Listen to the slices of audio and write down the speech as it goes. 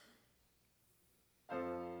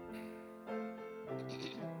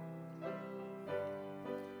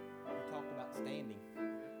Standing.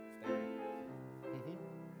 Standing. Mm-hmm.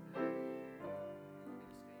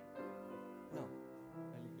 No.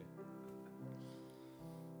 Really good.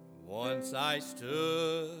 Once I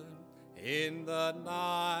stood in the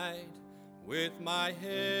night with my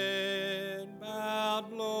head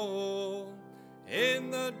bowed low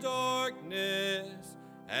in the darkness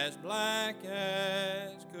as black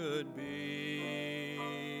as could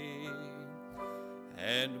be,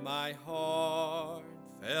 and my heart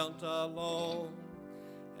felt alone,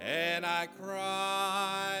 and I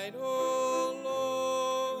cried, "Oh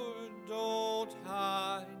Lord, don't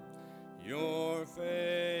hide your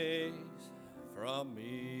face from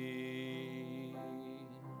me.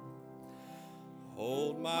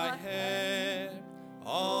 Hold my hand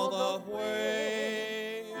all the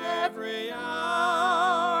way, every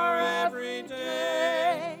hour, every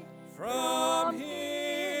day, from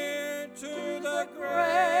here to the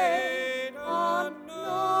great unknown.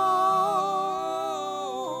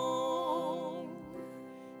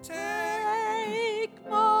 Take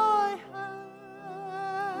my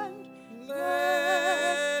hand,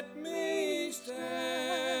 let me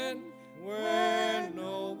stand where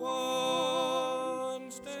no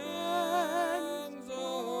one stands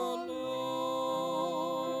alone.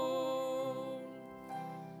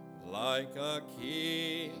 Like a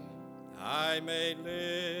king, I may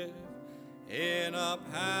live in a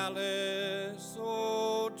palace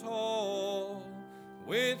so tall,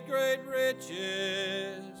 with great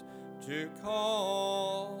riches to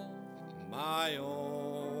call my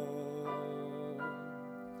own.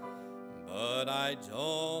 But I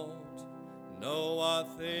don't know a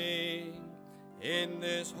thing in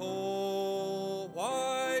this whole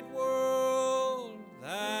wide world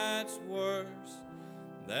that's worse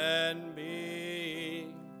than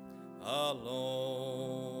being alone.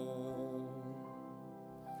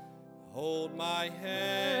 Hold my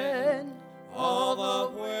hand all the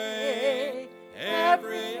way,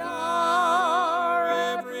 every hour,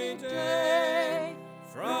 every day,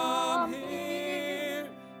 from here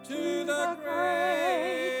to the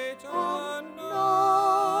great unknown.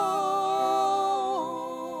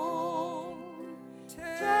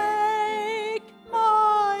 Take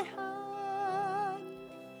my hand,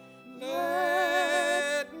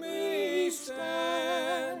 let me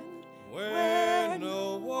stand where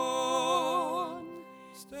no one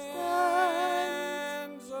stands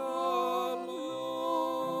alone.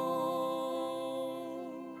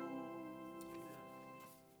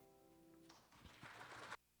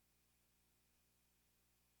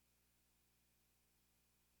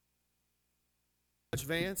 Much,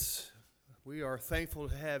 Vance. We are thankful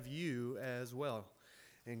to have you as well,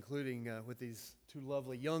 including with these two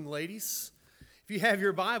lovely young ladies. If you have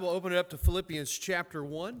your Bible, open it up to Philippians chapter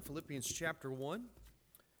 1. Philippians chapter 1.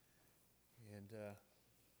 And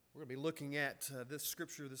we're going to be looking at this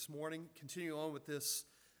scripture this morning, continue on with this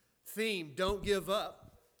theme, don't give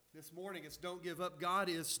up. This morning it's don't give up. God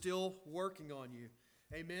is still working on you.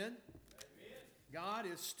 Amen? God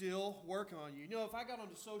is still working on you. You know, if I got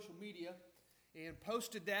onto social media and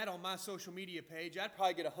posted that on my social media page, I'd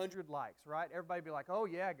probably get 100 likes, right? Everybody would be like, oh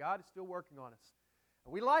yeah, God is still working on us.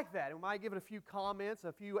 And we like that. And we might give it a few comments,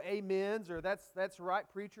 a few amens, or that's right,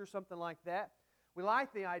 preacher, something like that. We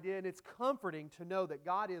like the idea, and it's comforting to know that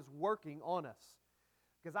God is working on us.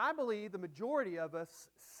 Because I believe the majority of us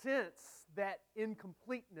sense that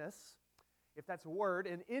incompleteness, if that's a word,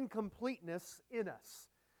 an incompleteness in us.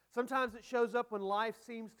 Sometimes it shows up when life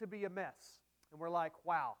seems to be a mess. And we're like,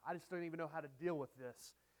 wow, I just don't even know how to deal with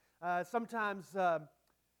this. Sometimes,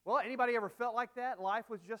 anybody ever felt like that? Life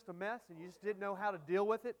was just a mess and you just didn't know how to deal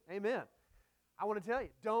with it? Amen. I want to tell you,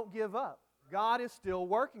 don't give up. God is still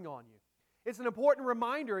working on you. It's an important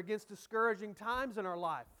reminder against discouraging times in our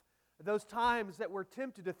life. Those times that we're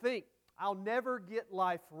tempted to think, I'll never get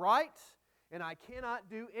life right and I cannot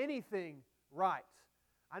do anything right.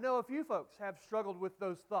 I know a few folks have struggled with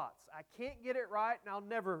those thoughts. I can't get it right and I'll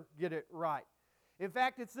never get it right. In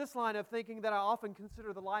fact, it's this line of thinking that I often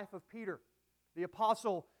consider the life of Peter, the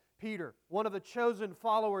Apostle Peter, one of the chosen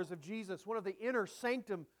followers of Jesus, one of the inner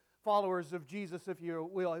sanctum followers of Jesus, if you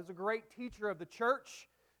will. He was a great teacher of the church,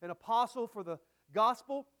 an apostle for the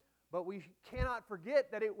gospel, but we cannot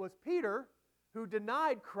forget that it was Peter who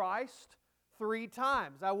denied Christ 3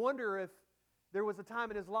 times. I wonder if there was a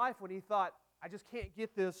time in his life when he thought, I just can't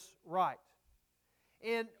get this right.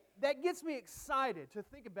 And that gets me excited to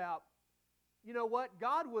think about, you know what?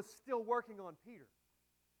 God was still working on Peter.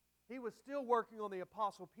 He was still working on the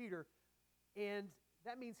Apostle Peter, and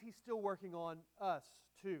that means He's still working on us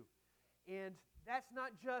too. And that's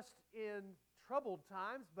not just in troubled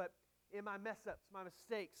times, but in my mess-ups, my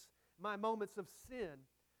mistakes, my moments of sin.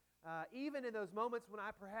 even in those moments when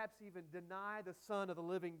I perhaps even deny the Son of the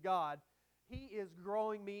living God, He is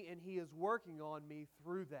growing me and He is working on me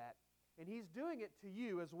through that. And He's doing it to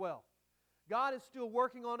you as well. God is still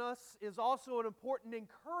working on us, is also an important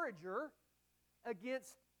encourager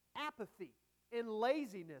against apathy and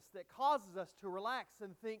laziness that causes us to relax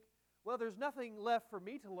and think, well, there's nothing left for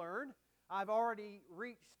me to learn. I've already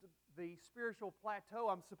reached the spiritual plateau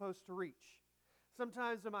I'm supposed to reach.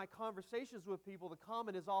 Sometimes in my conversations with people, the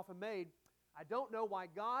comment is often made, I don't know why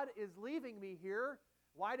God is leaving me here.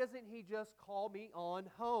 Why doesn't He just call me on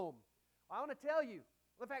home? Well, I want to tell you.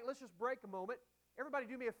 In fact, let's just break a moment. Everybody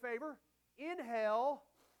do me a favor. Inhale.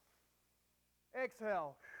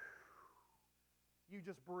 Exhale. You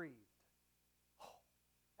just breathed.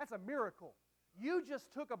 That's a miracle. You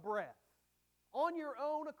just took a breath on your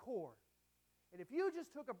own accord. And if you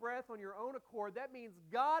just took a breath on your own accord, that means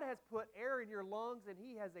God has put air in your lungs and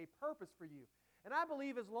He has a purpose for you. And I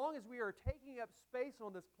believe as long as we are taking up space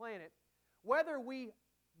on this planet, whether we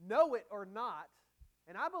know it or not,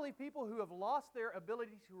 and I believe people who have lost their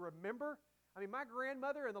ability to remember, my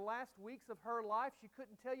grandmother in the last weeks of her life, she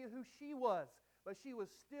couldn't tell you who she was, but she was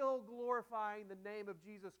still glorifying the name of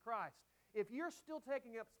Jesus Christ. If you're still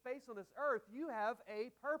taking up space on this earth, you have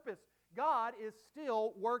a purpose. God is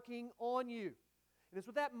still working on you. And it's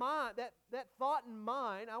with that thought in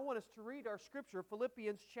mind, I want us to read our scripture,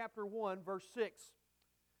 Philippians chapter 1, verse 6.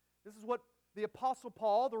 This is what the Apostle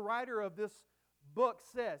Paul, the writer of this book,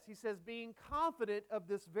 says. He says, being confident of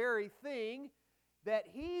this very thing, that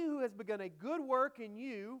He who has begun a good work in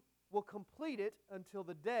you will complete it until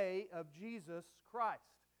the day of Jesus Christ.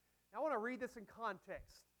 Now I want to read this in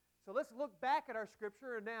context. So let's look back at our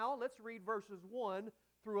scripture, and now let's read verses 1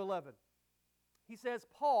 through 11. He says,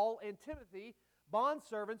 Paul and Timothy,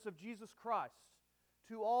 bondservants of Jesus Christ,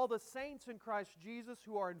 to all the saints in Christ Jesus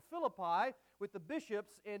who are in Philippi with the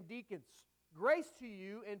bishops and deacons, grace to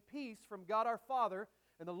you and peace from God our Father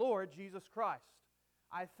and the Lord Jesus Christ.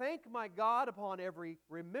 I thank my God upon every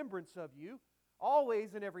remembrance of you,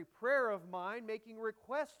 always in every prayer of mine, making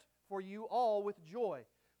request for you all with joy,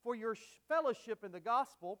 for your fellowship in the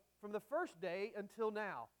gospel from the first day until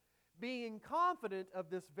now, being confident of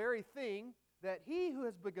this very thing, that He who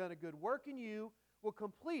has begun a good work in you will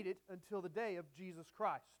complete it until the day of Jesus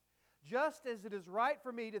Christ. Just as it is right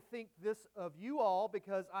for me to think this of you all,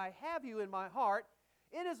 because I have you in my heart,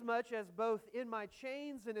 inasmuch as both in my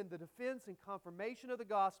chains and in the defense and confirmation of the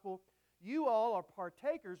gospel, you all are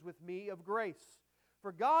partakers with me of grace.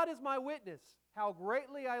 For God is my witness, how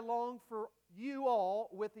greatly I long for you all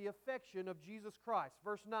with the affection of Jesus Christ.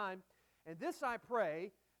 Verse 9, and this I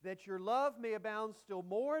pray, that your love may abound still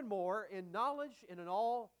more and more in knowledge and in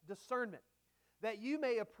all discernment, that you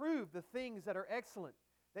may approve the things that are excellent,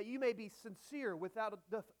 that you may be sincere without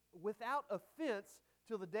offense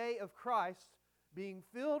till the day of Christ, being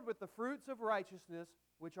filled with the fruits of righteousness,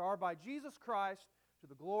 which are by Jesus Christ, to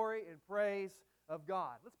the glory and praise of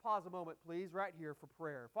God. Let's pause a moment, please, right here for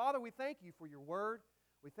prayer. Father, we thank You for Your Word.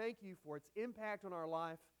 We thank You for its impact on our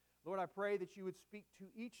life. Lord, I pray that You would speak to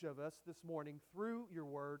each of us this morning through Your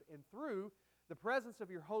Word and through the presence of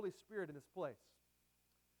Your Holy Spirit in this place.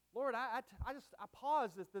 Lord, I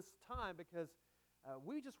pause at this time because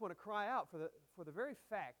we just want to cry out for the very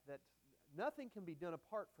fact that nothing can be done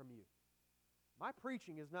apart from You. My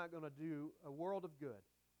preaching is not going to do a world of good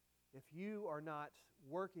if You are not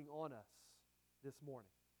working on us this morning.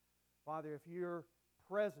 Father, if Your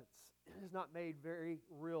presence is not made very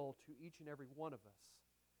real to each and every one of us,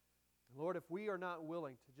 Lord, if we are not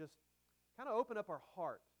willing to just kind of open up our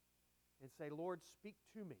heart and say, Lord, speak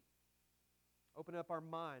to me. Open up our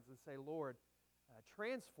minds and say, Lord,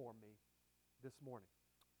 transform me this morning.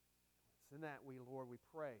 It's in that Lord, we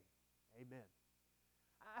pray. Amen.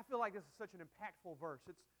 I feel like this is such an impactful verse.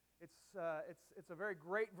 It's a very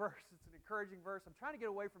great verse. It's an encouraging verse. I'm trying to get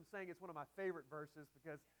away from saying it's one of my favorite verses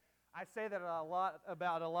because I say that a lot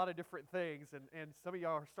about a lot of different things, and some of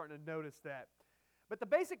y'all are starting to notice that. But the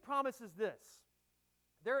basic promise is this.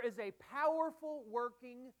 There is a powerful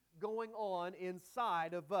working going on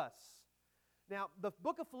inside of us. Now, the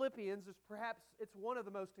book of Philippians is it's one of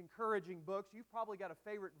the most encouraging books. You've probably got a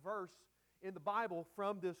favorite verse in the Bible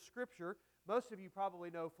from this scripture. Most of you probably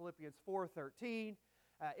know Philippians 4:13.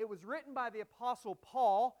 It was written by the Apostle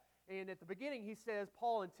Paul, and at the beginning he says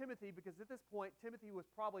Paul and Timothy, because at this point Timothy was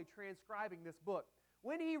probably transcribing this book.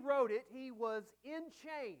 When he wrote it, he was in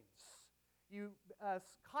chains. You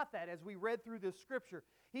caught that as we read through this scripture.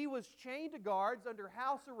 He was chained to guards under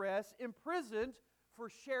house arrest, imprisoned for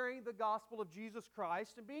sharing the gospel of Jesus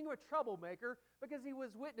Christ and being a troublemaker because he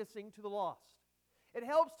was witnessing to the lost. It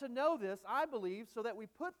helps to know this, I believe, so that we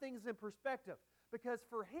put things in perspective. Because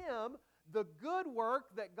for him, the good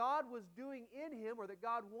work that God was doing in him, or that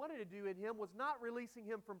God wanted to do in him, was not releasing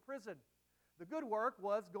him from prison. The good work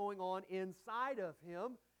was going on inside of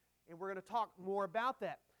him, and we're going to talk more about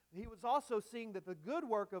that. He was also seeing that the good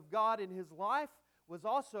work of God in his life was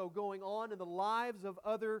also going on in the lives of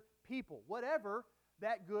other people, whatever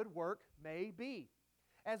that good work may be.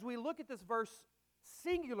 As we look at this verse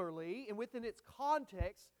singularly and within its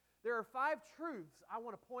context, there are 5 truths I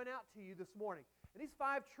want to point out to you this morning. And these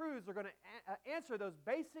 5 truths are going to answer those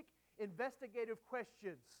basic investigative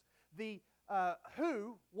questions. The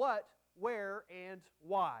who, what, where, and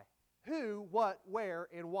why. Who, what, where,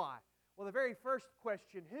 and why. Well, the very first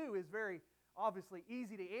question, who, is very obviously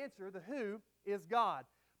easy to answer. The who is God.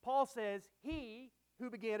 Paul says, He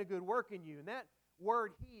who began a good work in you. And that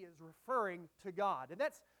word He is referring to God. And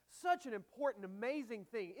that's such an important, amazing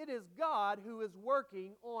thing. It is God who is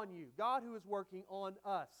working on you. God who is working on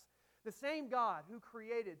us. The same God who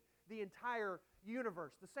created the entire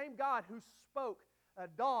universe. The same God who spoke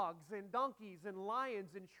dogs and donkeys and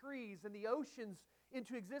lions and trees and the oceans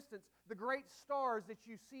into existence. The great stars that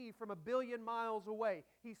you see from 1 billion miles away.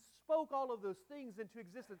 He spoke all of those things into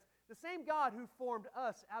existence. The same God who formed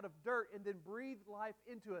us out of dirt and then breathed life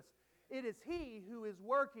into us. It is He who is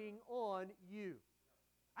working on you.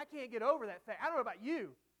 I can't get over that fact. I don't know about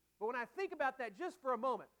you, but when I think about that just for a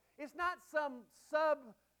moment, it's not some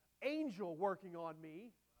sub-angel working on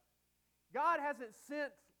me. God hasn't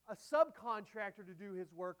sent a subcontractor to do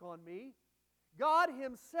His work on me. God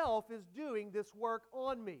Himself is doing this work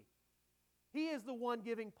on me. He is the one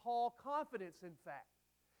giving Paul confidence, in fact.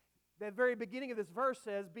 The very beginning of this verse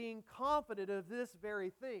says, being confident of this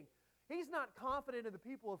very thing. He's not confident in the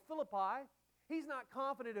people of Philippi. He's not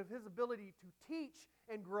confident of his ability to teach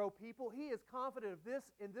and grow people. He is confident of this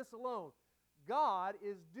and this alone. God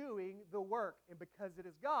is doing the work. And because it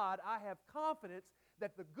is God, I have confidence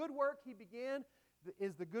that the good work He began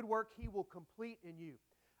is the good work He will complete in you.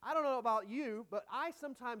 I don't know about you, but I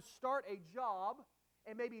sometimes start a job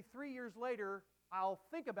and maybe 3 years later I'll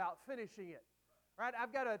think about finishing it. Right?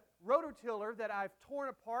 I've got a rototiller that I've torn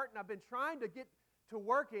apart and I've been trying to get to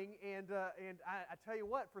working, and I tell you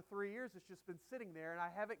what, for 3 years it's just been sitting there and I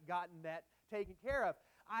haven't gotten that taken care of.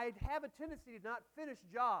 I have a tendency to not finish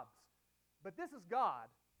jobs, but this is God,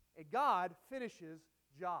 and God finishes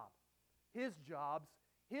jobs. His jobs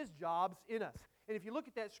in us. And if you look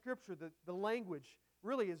at that scripture, the language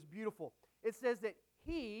really is beautiful. It says that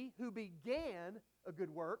He who began a good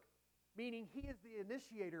work, meaning He is the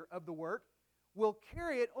initiator of the work, will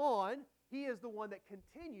carry it on. He is the one that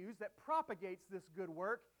continues, that propagates this good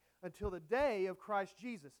work until the day of Christ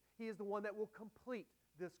Jesus. He is the one that will complete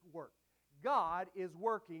this work. God is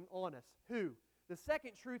working on us. Who? The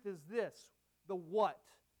second truth is this, the what.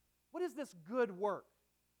 What is this good work?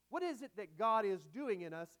 What is it that God is doing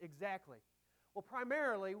in us exactly? Well,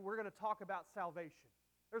 primarily, we're going to talk about salvation.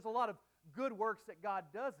 There's a lot of good works that God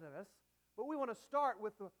does in us, but we want to start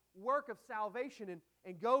with the work of salvation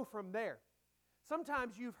and go from there.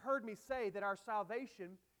 Sometimes you've heard me say that our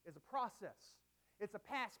salvation is a process. It's a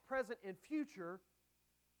past, present, and future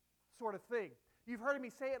sort of thing. You've heard me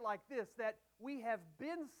say it like this, that we have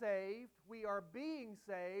been saved, we are being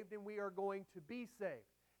saved, and we are going to be saved.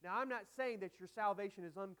 Now, I'm not saying that your salvation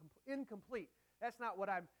is incomplete. That's not what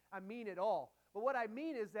I mean at all. But what I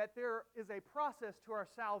mean is that there is a process to our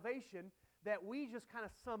salvation that we just kind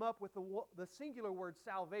of sum up with the singular word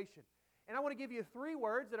salvation. And I want to give you 3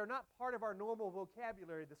 words that are not part of our normal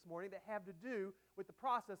vocabulary this morning that have to do with the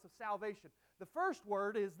process of salvation. The first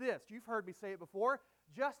word is this. You've heard me say it before.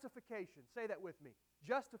 Justification. Say that with me.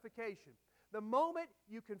 Justification. The moment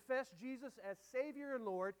you confess Jesus as Savior and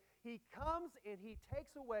Lord, He comes and He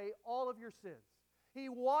takes away all of your sins. He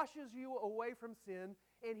washes you away from sin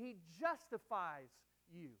and He justifies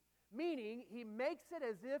you. Meaning, He makes it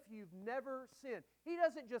as if you've never sinned. He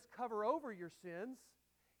doesn't just cover over your sins.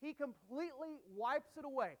 He completely wipes it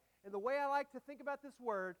away. And the way I like to think about this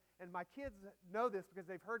word, and my kids know this because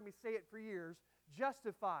they've heard me say it for years,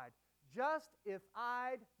 justified. Just if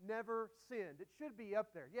I'd never sinned. It should be up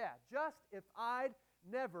there. Yeah, just if I'd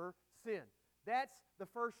never sinned. That's the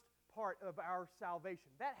first part of our salvation.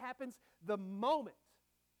 That happens the moment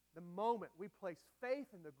we place faith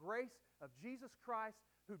in the grace of Jesus Christ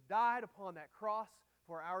who died upon that cross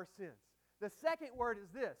for our sins. The second word is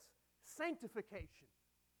this, sanctification.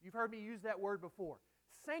 You've heard me use that word before.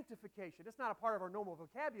 Sanctification. It's not a part of our normal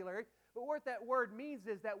vocabulary, but what that word means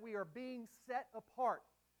is that we are being set apart.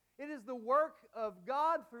 It is the work of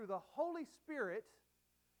God through the Holy Spirit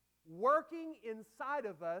working inside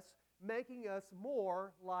of us, making us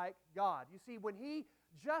more like God. You see, when He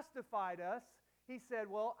justified us, He said,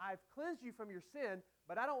 well, I've cleansed you from your sin,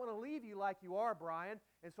 but I don't want to leave you like you are, Brian,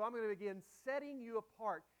 and so I'm going to begin setting you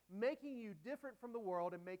apart, making you different from the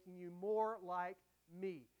world and making you more like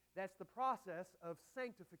me. That's the process of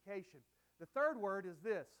sanctification. The third word is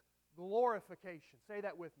this, glorification. Say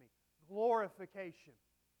that with me, glorification.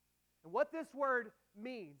 And what this word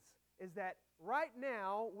means is that right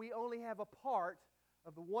now we only have a part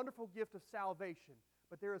of the wonderful gift of salvation.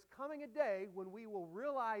 But there is coming a day when we will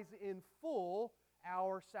realize in full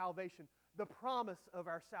our salvation, the promise of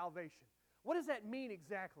our salvation. What does that mean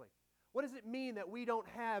exactly? What does it mean that we don't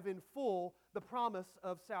have in full the promise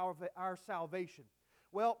of our salvation?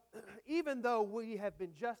 Well, even though we have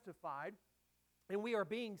been justified and we are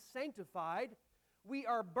being sanctified, we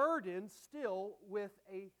are burdened still with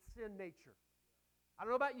a sin nature. I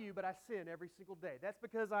don't know about you, but I sin every single day. That's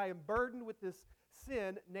because I am burdened with this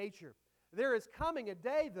sin nature. There is coming a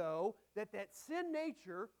day, though, that sin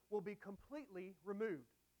nature will be completely removed.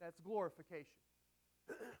 That's glorification.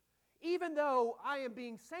 Even though I am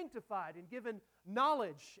being sanctified and given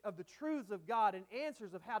knowledge of the truths of God and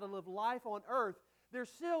answers of how to live life on earth, there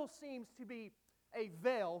still seems to be a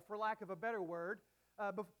veil, for lack of a better word,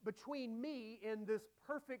 between me and this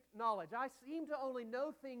perfect knowledge. I seem to only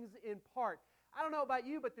know things in part. I don't know about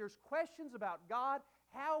you, but there's questions about God,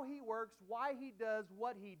 how He works, why He does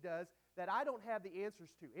what He does, that I don't have the answers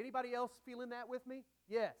to. Anybody else feeling that with me?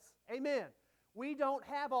 Yes. Amen. We don't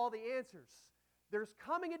have all the answers. There's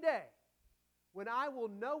coming a day when I will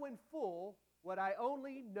know in full what I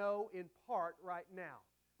only know in part right now.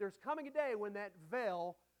 There's coming a day when that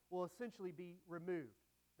veil will essentially be removed.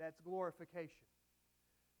 That's glorification.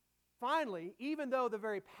 Finally, even though the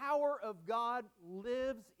very power of God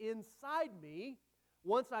lives inside me,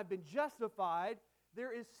 once I've been justified,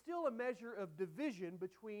 there is still a measure of division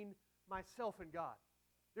between myself and God.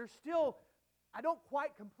 There's still, I don't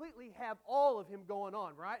quite completely have all of Him going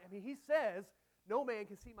on, right? I mean, He says, no man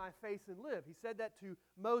can see my face and live. He said that to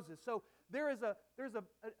Moses. So there's a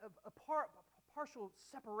partial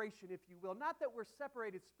separation, if you will. Not that we're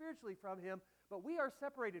separated spiritually from Him, but we are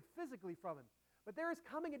separated physically from Him. But there is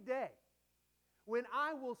coming a day when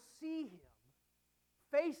I will see Him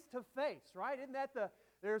face to face, right? Isn't that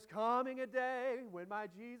there's coming a day when my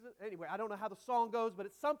Jesus... Anyway, I don't know how the song goes, but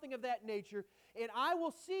it's something of that nature. And I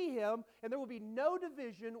will see Him, and there will be no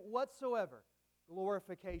division whatsoever.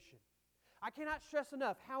 Glorification. I cannot stress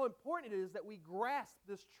enough how important it is that we grasp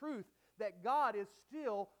this truth that God is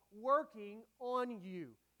still working on you.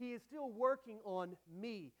 He is still working on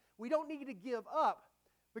me. We don't need to give up,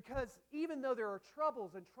 because even though there are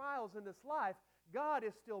troubles and trials in this life, God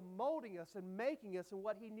is still molding us and making us in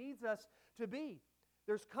what He needs us to be.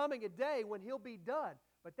 There's coming a day when He'll be done.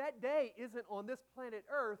 But that day isn't on this planet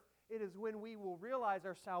Earth. It is when we will realize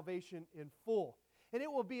our salvation in full. And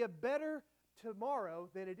it will be a better tomorrow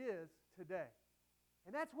than it is today.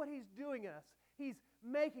 And that's what He's doing in us. He's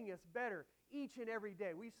making us better each and every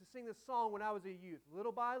day. We used to sing this song when I was a youth.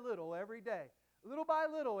 Little by little, every day. Little by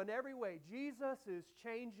little, in every way, Jesus is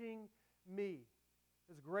changing me.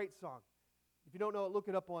 It's a great song. If you don't know it, look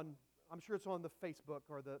it up on, I'm sure it's on the Facebook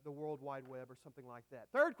or the World Wide Web or something like that.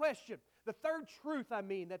 Third question, the third truth,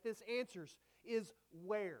 that this answers is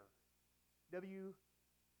where. W-H-E-R-E,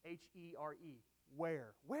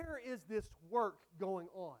 where. Where is this work going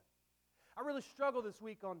on? I really struggle this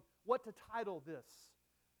week on what to title this.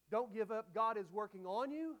 Don't give up, God is working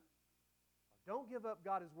on you. Or don't give up,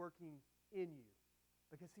 God is working in you.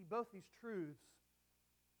 Because see, both these truths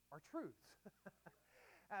are truths.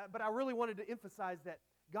 But I really wanted to emphasize that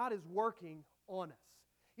God is working on us.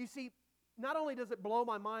 You see, not only does it blow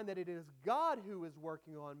my mind that it is God who is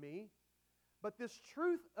working on me, but this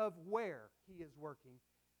truth of where He is working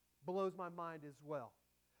blows my mind as well.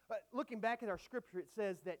 But looking back at our scripture, it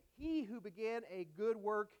says that He who began a good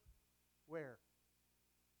work, where?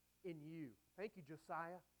 In you. Thank you,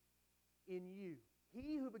 Josiah. In you.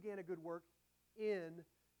 He who began a good work in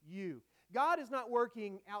you. God is not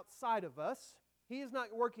working outside of us. He is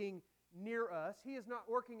not working near us. He is not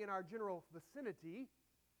working in our general vicinity.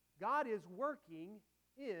 God is working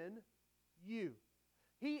in you.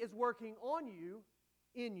 He is working on you,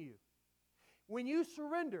 in you. When you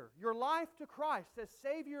surrender your life to Christ as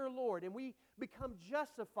Savior and Lord, and we become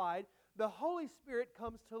justified, the Holy Spirit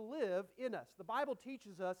comes to live in us. The Bible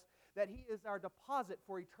teaches us that He is our deposit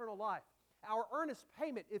for eternal life, our earnest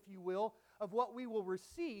payment, if you will, of what we will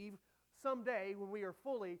receive someday when we are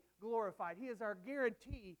fully glorified. He is our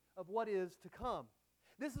guarantee of what is to come.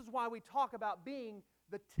 This is why we talk about being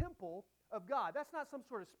the temple of God. That's not some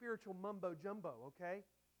sort of spiritual mumbo-jumbo, okay?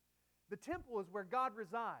 The temple is where God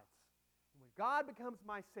resides. And when God becomes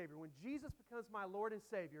my Savior, when Jesus becomes my Lord and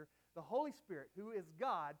Savior, the Holy Spirit, who is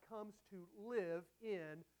God, comes to live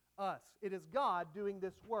in us. It is God doing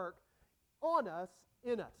this work on us,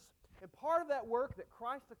 in us. And part of that work that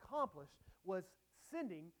Christ accomplished was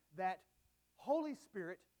sending that Holy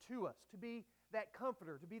Spirit to us, to be that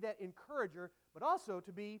comforter, to be that encourager, but also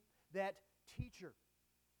to be that teacher.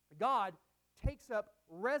 God takes up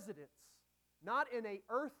residence, not in an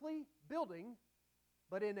earthly building,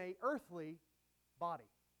 but in an earthly body.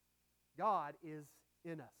 God is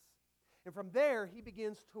in us. And from there, He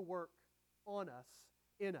begins to work on us,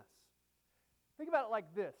 in us. Think about it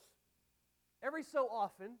like this. Every so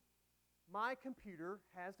often, my computer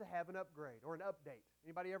has to have an upgrade or an update.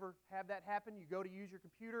 Anybody ever have that happen? You go to use your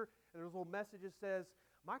computer, and there's a little message that says,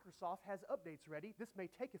 Microsoft has updates ready. This may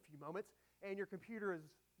take a few moments, and your computer is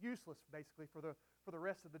useless, basically, for the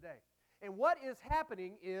rest of the day. And what is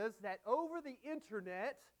happening is that over the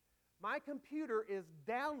internet, my computer is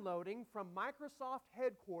downloading from Microsoft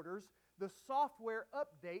headquarters the software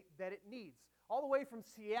update that it needs. All the way from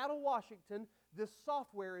Seattle, Washington, this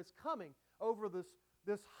software is coming over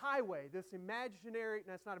this highway, this imaginary,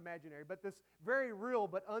 no, it's not imaginary, but this very real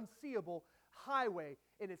but unseeable highway.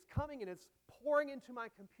 And it's coming and it's pouring into my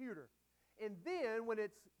computer. And then when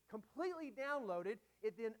it's completely downloaded,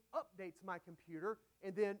 it then updates my computer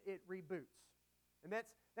and then it reboots. And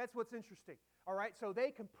that's what's interesting. All right, so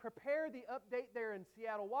they can prepare the update there in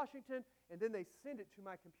Seattle, Washington, and then they send it to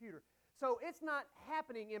my computer. So it's not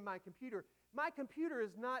happening in my computer. My computer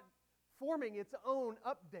is not forming its own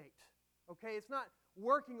update. Okay, it's not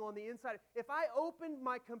working on the inside. If I opened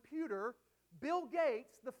my computer, Bill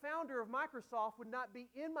Gates, the founder of Microsoft, would not be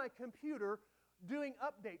in my computer doing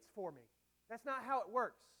updates for me. That's not how it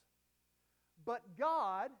works. But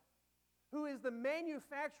God, who is the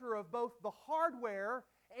manufacturer of both the hardware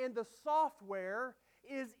and the software,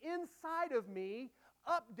 is inside of me,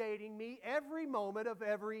 updating me every moment of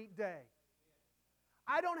every day.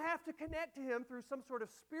 I don't have to connect to Him through some sort of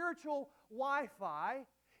spiritual Wi-Fi.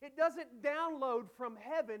 It doesn't download from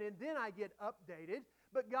heaven and then I get updated,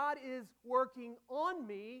 but God is working on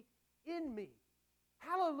me, in me.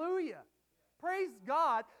 Hallelujah. Praise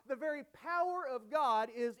God. The very power of God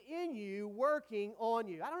is in you, working on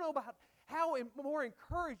you. I don't know about how more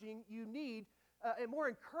encouraging you need, and more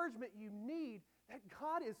encouragement you need that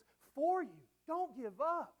God is for you. Don't give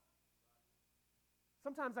up.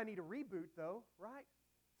 Sometimes I need a reboot though, right?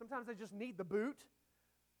 Sometimes I just need the boot.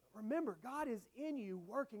 But remember, God is in you,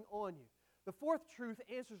 working on you. The fourth truth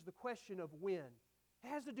answers the question of when. It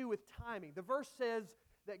has to do with timing. The verse says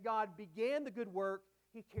that God began the good work,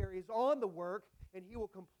 He carries on the work, and He will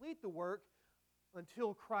complete the work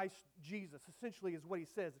until Christ Jesus, essentially is what he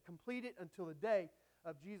says. Complete it until the day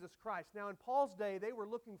of Jesus Christ. Now in Paul's day, they were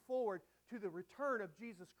looking forward to the return of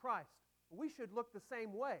Jesus Christ. We should look the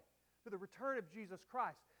same way, to the return of Jesus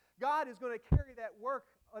Christ. God is going to carry that work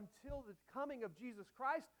until the coming of Jesus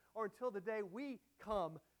Christ, or until the day we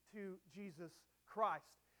come to Jesus Christ.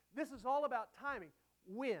 This is all about timing.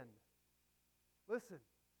 When? Listen,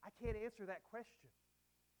 I can't answer that question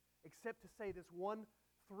except to say this one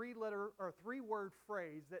three-word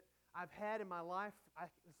phrase that I've had in my life as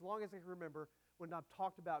long as I can remember when I've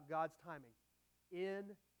talked about God's timing. In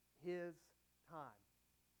His time.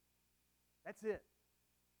 That's it.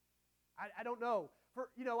 I don't know.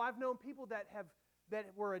 I've known people that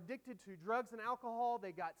were addicted to drugs and alcohol.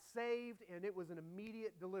 They got saved, and it was an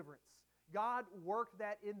immediate deliverance. God worked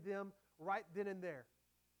that in them right then and there.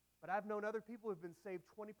 But I've known other people who have been saved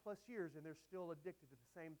 20 plus years, and they're still addicted to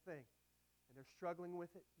the same thing. And they're struggling with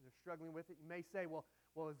it. You may say, well,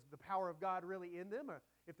 is the power of God really in them? Or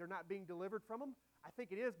if they're not being delivered from them? I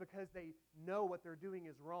think it is because they know what they're doing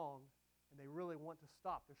is wrong, and they really want to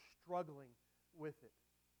stop. They're struggling with it,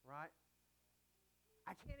 right?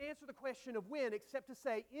 I can't answer the question of when except to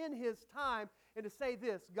say in His time, and to say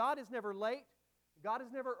this: God is never late, God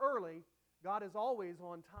is never early, God is always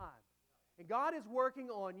on time. And God is working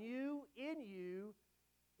on you, in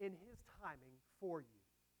His timing for you.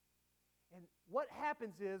 And what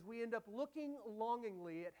happens is we end up looking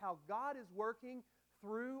longingly at how God is working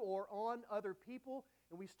through or on other people,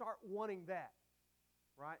 and we start wanting that,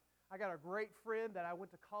 right? I got a great friend that I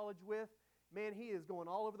went to college with. Man, he is going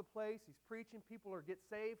all over the place. He's preaching. People are get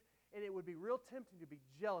saved. And it would be real tempting to be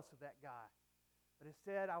jealous of that guy. But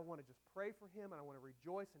instead, I want to just pray for him, and I want to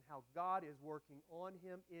rejoice in how God is working on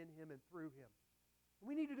him, in him, and through him. And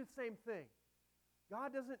we need to do the same thing.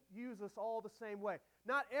 God doesn't use us all the same way.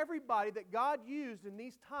 Not everybody that God used in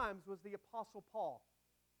these times was the Apostle Paul,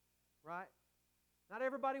 right? Not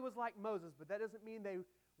everybody was like Moses, but that doesn't mean they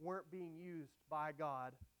weren't being used by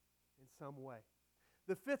God in some way.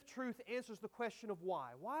 the fifth truth answers the question of why.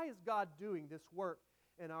 Why is God doing this work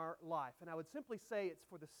in our life? And I would simply say it's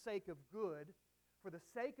for the sake of good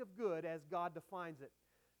as God defines it.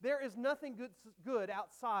 There is nothing good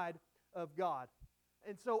outside of God.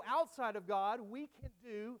 And so outside of God, we can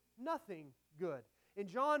do nothing good. In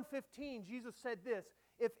John 15, Jesus said this,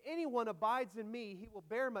 "If anyone abides in me, he will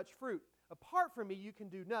bear much fruit. Apart from me, you can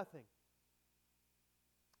do nothing."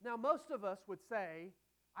 Now, most of us would say,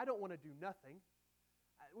 I don't want to do nothing.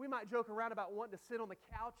 We might joke around about wanting to sit on the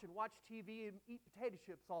couch and watch TV and eat potato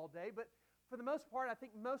chips all day, but for the most part, I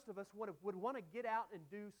think most of us would want to get out and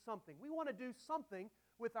do something. We want to do something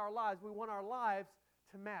with our lives. We want our lives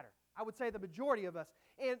to matter. I would say the majority of us.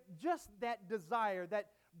 And just that desire,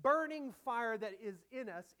 that burning fire that is in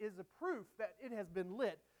us is a proof that it has been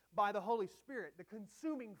lit by the Holy Spirit, the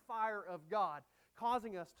consuming fire of God,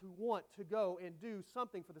 causing us to want to go and do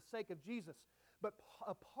something for the sake of Jesus. But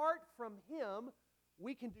apart from Him,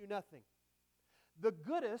 we can do nothing. The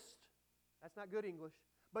goodest, that's not good English,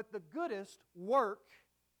 but the goodest work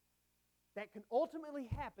that can ultimately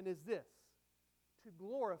happen is this: to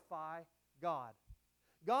glorify God.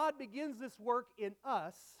 God begins this work in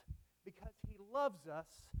us because He loves us,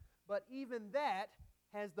 but even that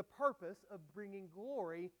has the purpose of bringing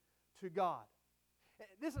glory to God.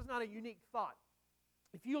 This is not a unique thought.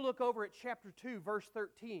 If you look over at chapter 2, verse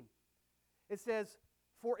 13, it says,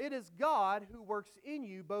 "For it is God who works in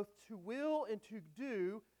you both to will and to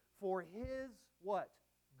do for His," what?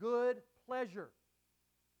 Good pleasure.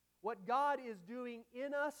 What God is doing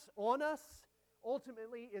in us, on us,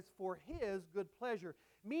 ultimately is for His good pleasure.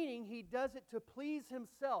 Meaning He does it to please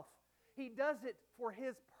Himself. He does it for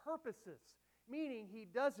His purposes. Meaning He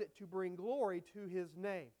does it to bring glory to His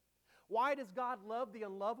name. Why does God love the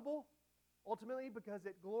unlovable? Ultimately because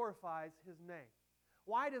it glorifies His name.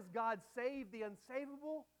 Why does God save the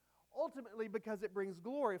unsavable? Ultimately because it brings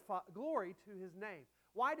glory to His name.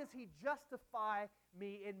 Why does He justify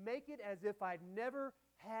me and make it as if I'd never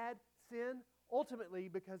had sin? Ultimately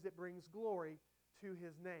because it brings glory to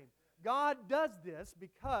His name. God does this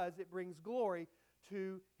because it brings glory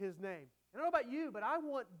to His name. I don't know about you, but I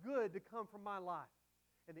want good to come from my life.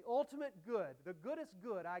 And the ultimate good, the goodest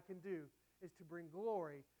good I can do is to bring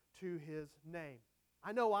glory to His name.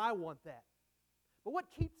 I know I want that. But what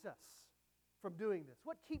keeps us from doing this?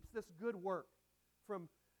 What keeps this good work from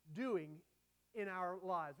doing in our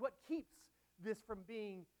lives? What keeps this from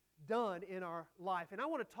being done in our life? And I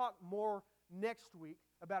want to talk more next week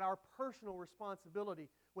about our personal responsibility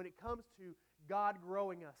when it comes to God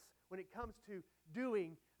growing us, when it comes to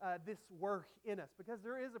doing this work in us, because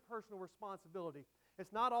there is a personal responsibility.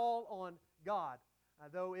 It's not all on God,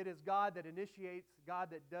 though it is God that initiates, God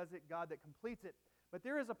that does it, God that completes it. But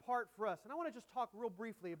there is a part for us. And I want to just talk real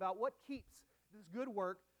briefly about what keeps this good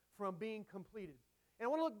work from being completed. And I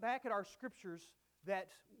want to look back at our scriptures that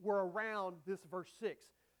were around this verse 6.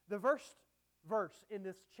 The first verse in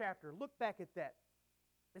this chapter, look back at that.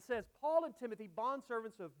 It says, "Paul and Timothy,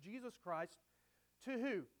 bondservants of Jesus Christ, to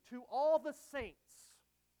who? To all the saints."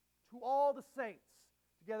 To all the saints,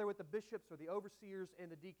 together with the bishops or the overseers and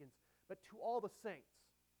the deacons, but to all the saints.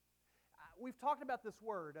 We've talked about this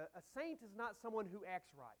word. A saint is not someone who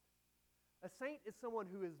acts right. A saint is someone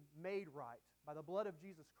who is made right by the blood of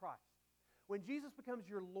Jesus Christ. When Jesus becomes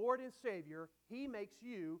your Lord and Savior, He makes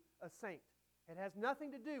you a saint. It has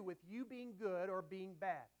nothing to do with you being good or being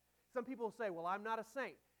bad. Some people say, well, I'm not a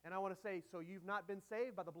saint. And I want to say, so you've not been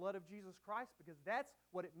saved by the blood of Jesus Christ? Because that's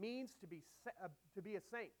what it means to be a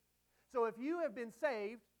saint. So if you have been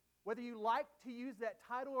saved, whether you like to use that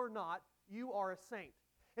title or not, you are a saint.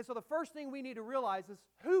 And so the first thing we need to realize is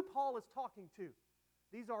who Paul is talking to.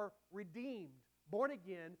 These are redeemed,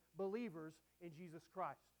 born-again believers in Jesus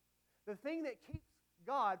Christ. The thing that keeps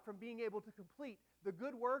God from being able to complete the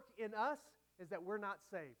good work in us is that we're not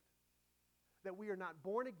saved, that we are not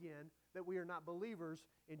born again, that we are not believers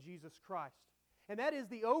in Jesus Christ. And that is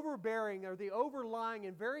the overbearing or the overlying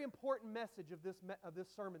and very important message of this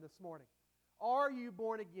sermon this morning. Are you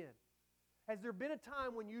born again? Has there been a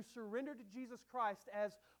time when you surrendered to Jesus Christ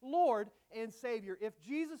as Lord and Savior? If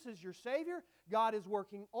Jesus is your Savior, God is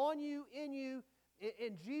working on you, in you,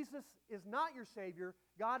 and Jesus is not your Savior,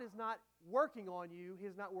 God is not working on you, He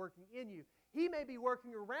is not working in you. He may be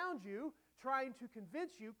working around you, trying to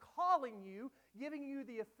convince you, calling you, giving you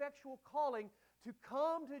the effectual calling to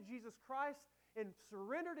come to Jesus Christ and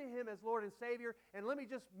surrender to Him as Lord and Savior. And let me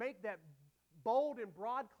just make that bold and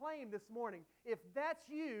broad claim this morning. If that's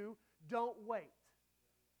you, don't wait.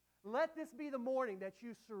 Let this be the morning that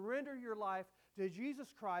you surrender your life to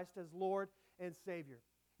Jesus Christ as Lord and Savior.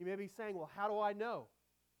 You may be saying, well, how do I know?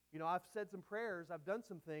 You know, I've said some prayers, I've done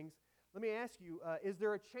some things. Let me ask you, is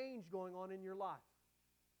there a change going on in your life?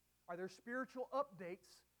 Are there spiritual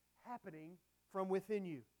updates happening from within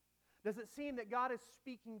you? Does it seem that God is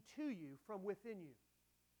speaking to you from within you?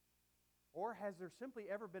 Or has there simply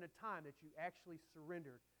ever been a time that you actually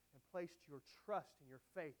surrendered and placed your trust and your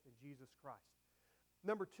faith in Jesus Christ?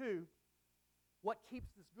 Number two, what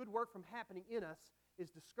keeps this good work from happening in us is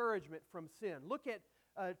discouragement from sin. Look at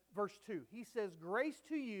verse 2. He says, "Grace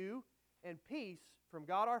to you and peace from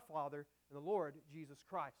God our Father and the Lord Jesus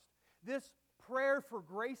Christ." This prayer for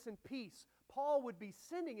grace and peace, Paul would be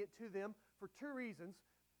sending it to them for two reasons,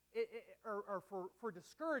 or for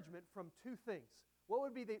discouragement from two things. What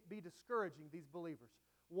would be discouraging these believers?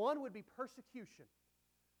 One would be persecution.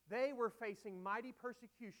 They were facing mighty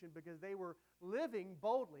persecution because they were living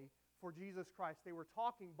boldly for Jesus Christ. They were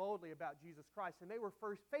talking boldly about Jesus Christ, and they were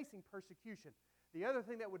first facing persecution. The other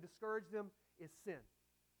thing that would discourage them is sin,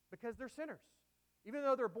 because they're sinners. Even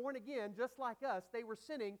though they're born again, just like us, they were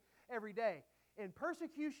sinning every day. And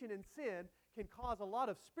persecution and sin can cause a lot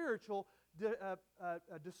of spiritual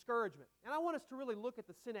discouragement. And I want us to really look at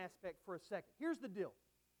the sin aspect for a second. Here's the deal.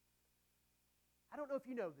 I don't know if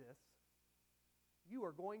you know this. You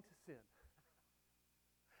are going to sin.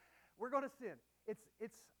 We're going to sin.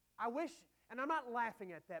 I wish, and I'm not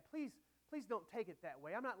laughing at that. Please don't take it that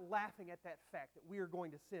way. I'm not laughing at that fact that we are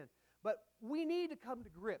going to sin. But we need to come to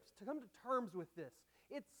grips, to come to terms with this.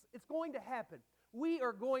 It's going to happen. We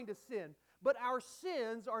are going to sin. But our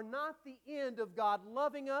sins are not the end of God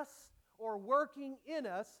loving us or working in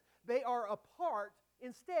us.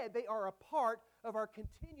 Instead, they are a part of our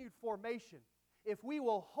continued formation. If we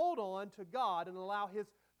will hold on to God and allow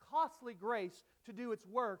His costly grace to do its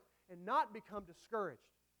work and not become discouraged.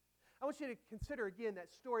 I want you to consider again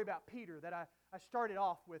that story about Peter that I started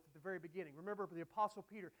off with at the very beginning. Remember the Apostle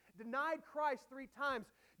Peter denied Christ 3 times.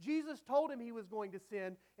 Jesus told him he was going to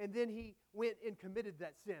sin, and then he went and committed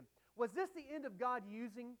that sin. Was this the end of God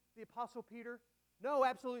using the Apostle Peter? No,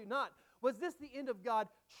 absolutely not. Was this the end of God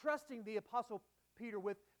trusting the Apostle Peter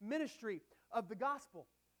with ministry of the gospel?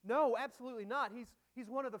 No, absolutely not. He's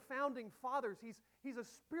one of the founding fathers. He's a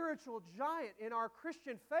spiritual giant in our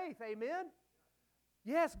Christian faith. Amen?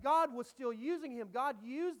 Yes, God was still using him. God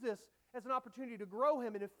used this as an opportunity to grow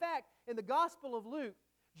him. And in fact, in the Gospel of Luke,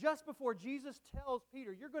 just before Jesus tells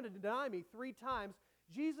Peter, "You're going to deny me 3 times,"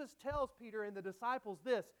 Jesus tells Peter and the disciples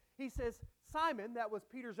this. He says, "Simon," that was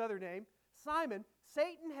Peter's other name, "Simon,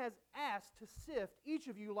 Satan has asked to sift each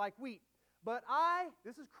of you like wheat. But I,"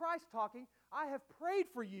 this is Christ talking, "I have prayed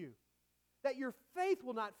for you, that your faith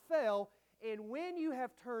will not fail, and when you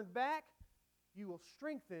have turned back, you will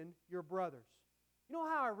strengthen your brothers." You know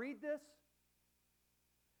how I read this?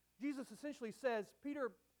 Jesus essentially says, Peter,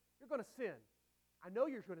 you're going to sin. I know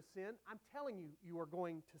you're going to sin. I'm telling you, you are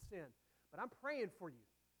going to sin. But I'm praying for you.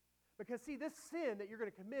 Because see, this sin that you're going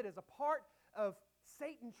to commit is a part of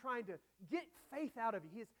Satan trying to get faith out of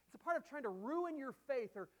you. It's a part of trying to ruin your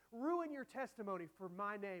faith or ruin your testimony for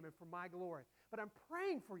my name and for my glory. But I'm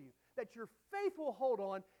praying for you that your faith will hold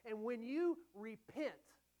on, and when you repent,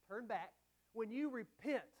 turn back, when you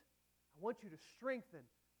repent, I want you to strengthen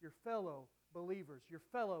your fellow believers, your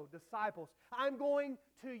fellow disciples. I'm going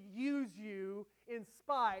to use you in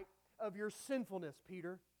spite of your sinfulness,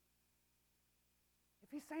 Peter. If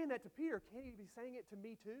he's saying that to Peter, can't he be saying it to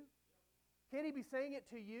me too? Can't he be saying it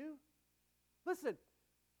to you? Listen,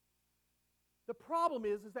 the problem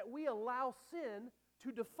is that we allow sin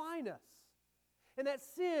to define us. And that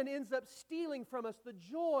sin ends up stealing from us the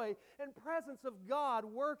joy and presence of God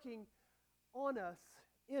working on us,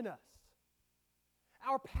 in us.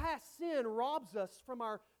 Our past sin robs us from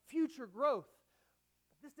our future growth.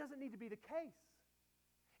 But this doesn't need to be the case.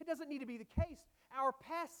 It doesn't need to be the case. Our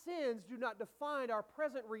past sins do not define our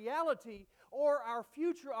present reality or our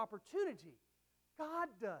future opportunity. God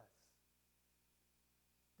does.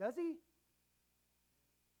 Does He?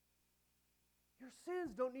 Your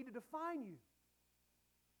sins don't need to define you.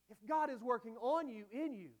 If God is working on you,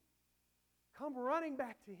 in you, come running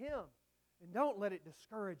back to Him and don't let it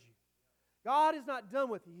discourage you. God is not done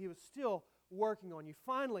with you. He was still working on you.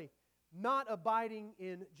 Finally, not abiding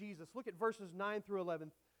in Jesus. Look at verses 9 through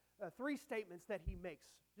 11. 3 statements that he makes.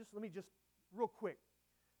 Let me real quick.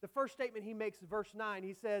 The first statement he makes in verse 9,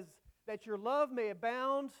 he says, that your love may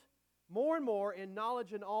abound more and more in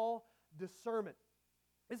knowledge and all discernment.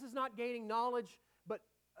 This is not gaining knowledge but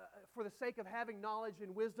for the sake of having knowledge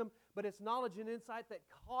and wisdom, but it's knowledge and insight that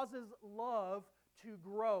causes love to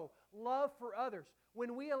grow. Love for others.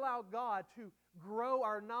 When we allow God to grow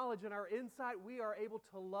our knowledge and our insight, we are able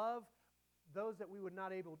to love those that we would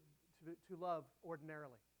not able to love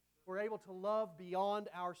ordinarily. We're able to love beyond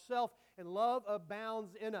ourselves, and love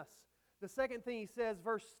abounds in us. The second thing he says,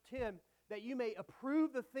 verse 10, that you may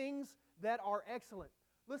approve the things that are excellent.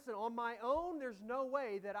 Listen, on my own, there's no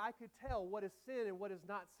way that I could tell what is sin and what is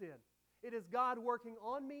not sin. It is God working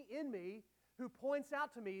on me, in me, who points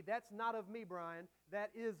out to me, that's not of me, Brian,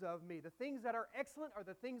 that is of me. The things that are excellent are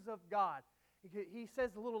the things of God. He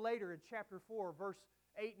says a little later in chapter 4, verse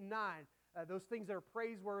 8 and 9, those things that are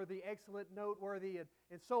praiseworthy, excellent, noteworthy,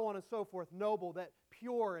 and so on and so forth, noble, that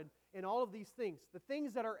pure, and all of these things. The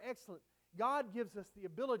things that are excellent, God gives us the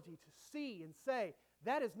ability to see and say,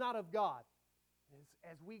 that is not of God.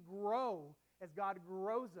 As we grow, as God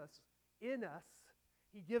grows us in us,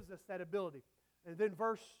 He gives us that ability. And then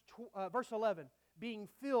verse 11, being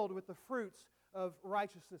filled with the fruits of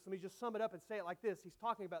righteousness. Let me just sum it up and say it like this. He's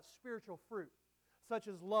talking about spiritual fruit, such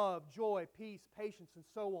as love, joy, peace, patience, and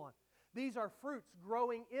so on. These are fruits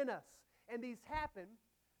growing in us. And this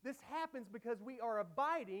happens because we are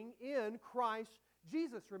abiding in Christ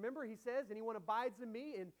Jesus. Remember, He says, anyone abides in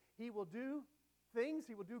me, and he will do things,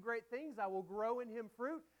 he will do great things. I will grow in him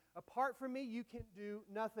fruit. Apart from me, you can do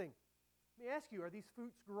nothing. Let me ask you, are these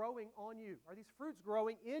fruits growing on you? Are these fruits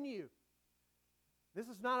growing in you? This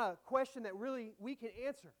is not a question that really we can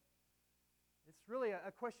answer. It's really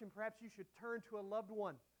a question perhaps you should turn to a loved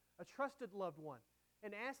one, a trusted loved one,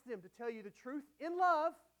 and ask them to tell you the truth in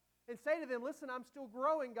love and say to them, listen, I'm still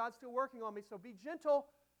growing, God's still working on me, so be gentle.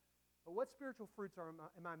 But what spiritual fruits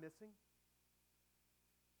am I missing?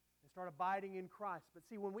 And start abiding in Christ. But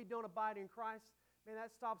see, when we don't abide in Christ, man,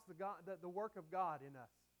 that stops the work of God in us.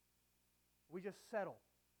 We just settle.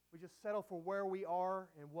 We just settle for where we are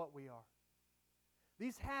and what we are.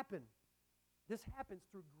 These happen. This happens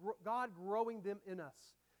through God growing them in us.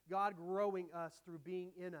 God growing us through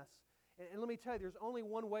being in us. And let me tell you, there's only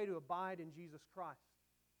one way to abide in Jesus Christ.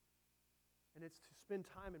 And it's to spend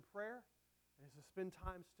time in prayer, and it's to spend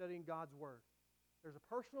time studying God's Word. There's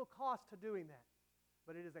a personal cost to doing that,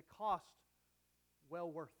 but it is a cost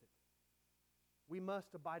well worth it. We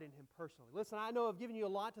must abide in Him personally. Listen, I know I've given you a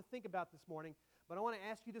lot to think about this morning, but I want to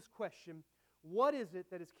ask you this question. What is it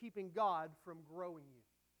that is keeping God from growing you?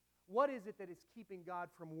 What is it that is keeping God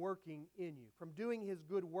from working in you, from doing His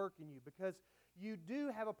good work in you? Because you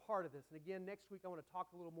do have a part of this. And again, next week I want to talk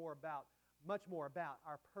a little more about, much more about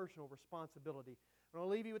our personal responsibility. I'm going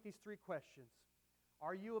to leave you with these three questions.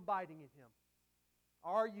 Are you abiding in Him?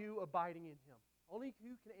 Are you abiding in Him? Only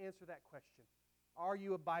you can answer that question. Are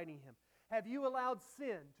you abiding in Him? Have you allowed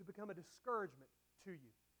sin to become a discouragement to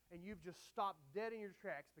you? And you've just stopped dead in your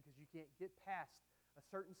tracks because you can't get past a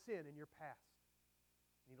certain sin in your past.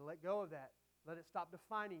 You need to let go of that. Let it stop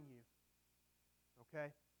defining you.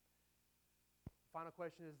 Okay? Final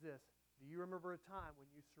question is this. Do you remember a time when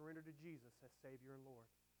you surrendered to Jesus as Savior and Lord?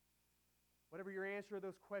 Whatever your answer to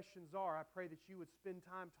those questions are, I pray that you would spend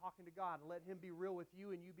time talking to God and let Him be real with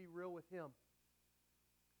you and you be real with Him.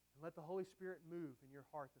 And let the Holy Spirit move in your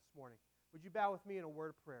heart this morning. Would you bow with me in a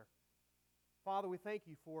word of prayer? Father, we thank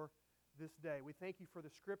You for this day. We thank You for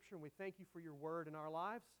the Scripture, and we thank You for Your Word in our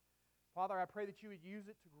lives. Father, I pray that You would use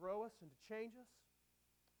it to grow us and to change us.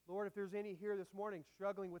 Lord, if there's any here this morning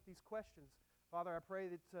struggling with these questions, Father, I pray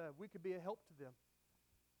that we could be a help to them.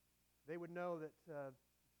 They would know that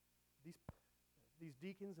these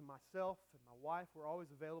deacons and myself and my wife, we're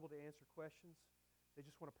always available to answer questions. They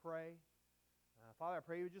just want to pray. Father, I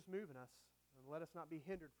pray You would just move in us and let us not be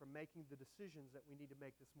hindered from making the decisions that we need to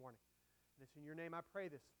make this morning. And it's in Your name I pray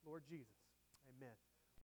this, Lord Jesus. Amen.